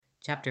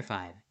Chapter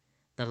 5.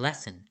 The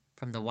Lesson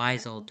from the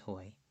Wise Old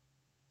Toy.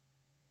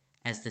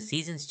 As the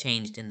seasons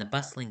changed in the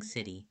bustling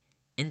city,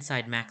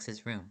 inside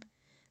Max's room,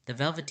 the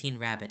Velveteen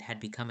rabbit had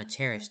become a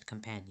cherished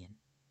companion.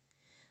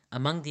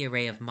 Among the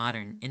array of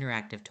modern,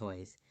 interactive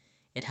toys,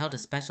 it held a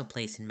special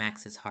place in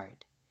Max's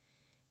heart.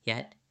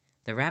 Yet,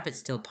 the rabbit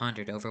still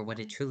pondered over what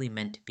it truly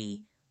meant to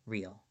be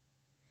real.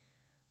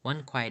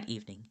 One quiet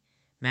evening,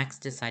 Max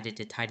decided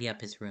to tidy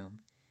up his room,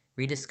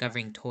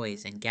 rediscovering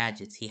toys and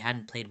gadgets he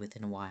hadn't played with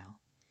in a while.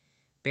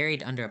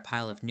 Buried under a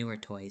pile of newer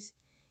toys,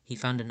 he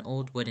found an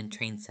old wooden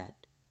train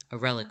set, a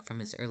relic from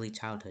his early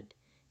childhood,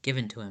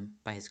 given to him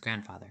by his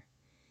grandfather.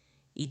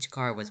 Each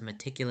car was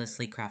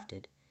meticulously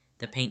crafted,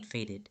 the paint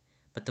faded,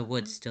 but the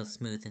wood still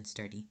smooth and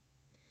sturdy.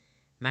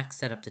 Max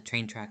set up the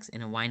train tracks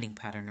in a winding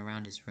pattern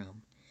around his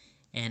room,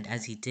 and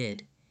as he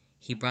did,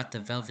 he brought the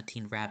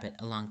Velveteen rabbit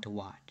along to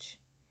watch.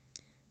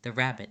 The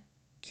rabbit,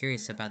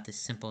 curious about this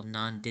simple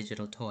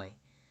non-digital toy,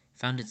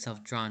 found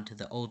itself drawn to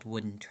the old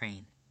wooden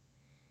train.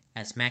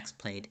 As Max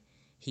played,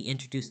 he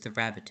introduced the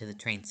rabbit to the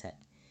train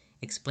set,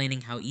 explaining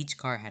how each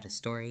car had a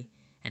story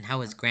and how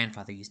his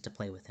grandfather used to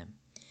play with him,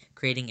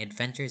 creating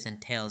adventures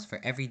and tales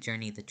for every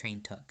journey the train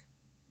took.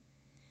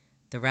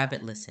 The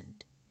rabbit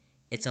listened,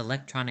 its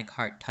electronic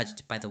heart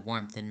touched by the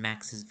warmth in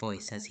Max's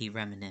voice as he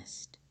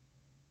reminisced.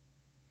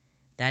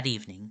 That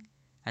evening,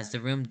 as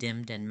the room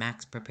dimmed and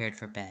Max prepared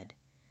for bed,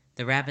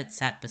 the rabbit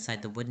sat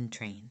beside the wooden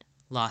train,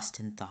 lost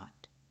in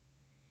thought.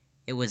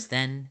 It was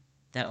then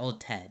that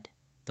old Ted,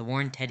 the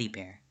worn teddy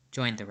bear,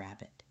 joined the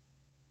rabbit.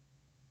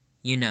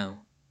 "You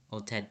know,"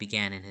 old Ted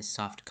began in his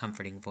soft,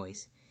 comforting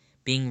voice,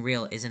 "being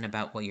real isn't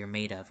about what you're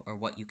made of or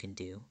what you can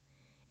do.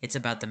 It's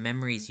about the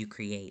memories you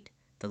create,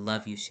 the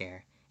love you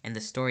share, and the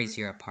stories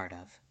you're a part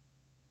of."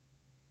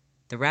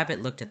 The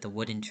rabbit looked at the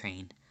wooden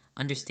train,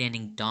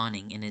 understanding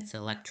dawning in its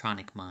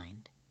electronic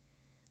mind.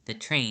 The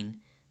train,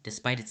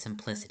 despite its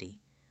simplicity,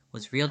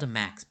 was real to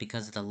Max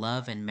because of the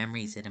love and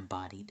memories it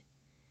embodied.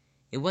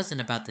 It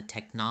wasn't about the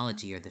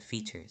technology or the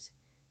features.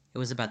 It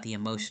was about the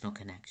emotional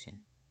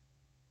connection.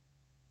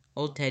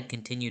 Old Ted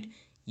continued,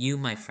 "You,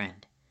 my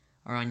friend,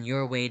 are on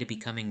your way to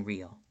becoming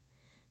real.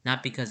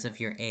 Not because of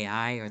your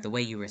AI or the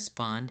way you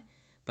respond,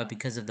 but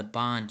because of the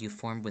bond you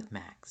formed with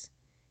Max.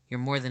 You're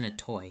more than a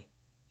toy.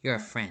 You're a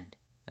friend,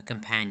 a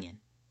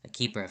companion, a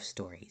keeper of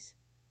stories."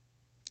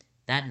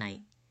 That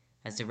night,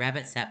 as the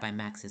rabbit sat by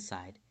Max's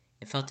side,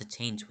 it felt a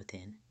change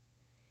within.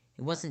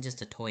 It wasn't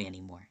just a toy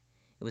anymore.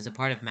 It was a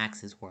part of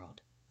Max's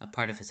world, a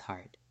part of his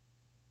heart.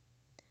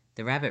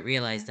 The rabbit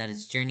realized that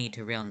its journey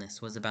to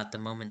realness was about the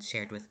moments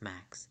shared with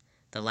Max,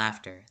 the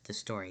laughter, the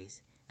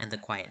stories, and the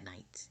quiet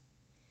nights.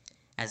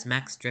 As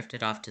Max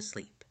drifted off to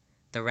sleep,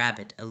 the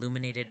rabbit,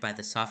 illuminated by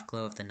the soft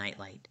glow of the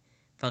nightlight,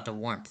 felt a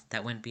warmth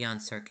that went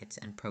beyond circuits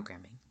and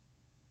programming.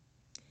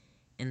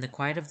 In the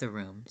quiet of the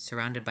room,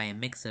 surrounded by a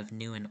mix of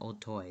new and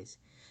old toys,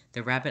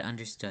 the rabbit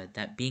understood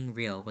that being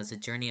real was a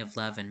journey of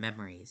love and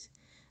memories,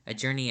 a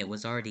journey it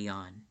was already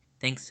on,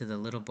 thanks to the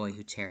little boy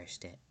who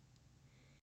cherished it.